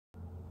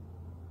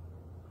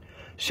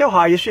So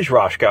hi, this is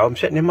Roscoe. I'm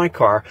sitting in my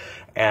car,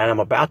 and I'm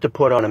about to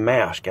put on a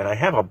mask, and I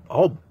have a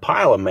whole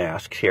pile of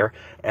masks here,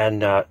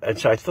 and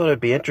so I thought it'd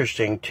be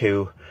interesting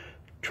to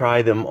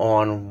try them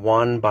on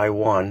one by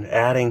one,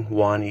 adding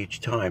one each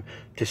time,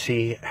 to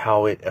see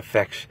how it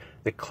affects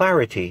the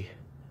clarity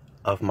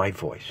of my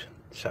voice.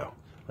 So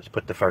let's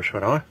put the first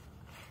one on.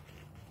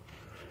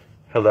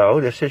 Hello,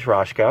 this is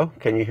Roscoe.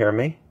 Can you hear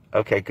me?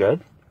 Okay,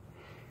 good.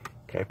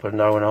 Okay, put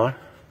another one on.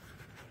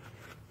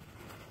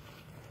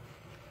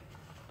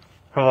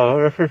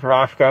 Hello, this is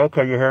Roscoe.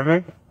 Can you hear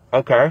me?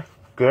 Okay,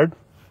 good.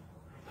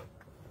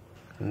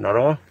 Another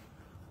one.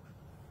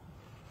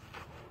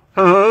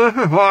 Hello,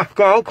 this is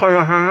Roscoe. Can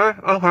you hear me?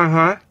 Okay,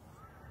 good.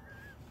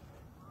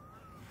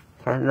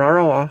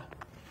 Another one.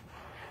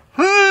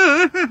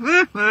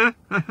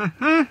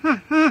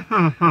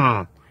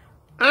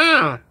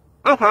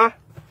 Okay.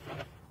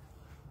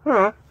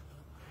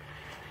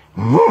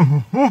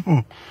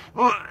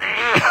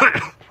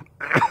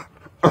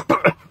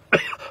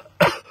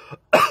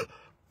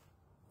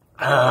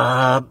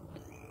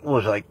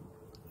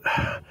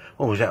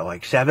 What was that,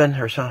 like 7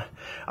 or something?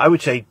 I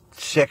would say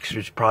 6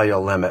 was probably a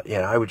limit. You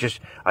know,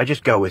 I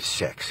just go with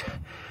 6.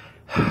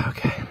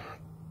 Okay.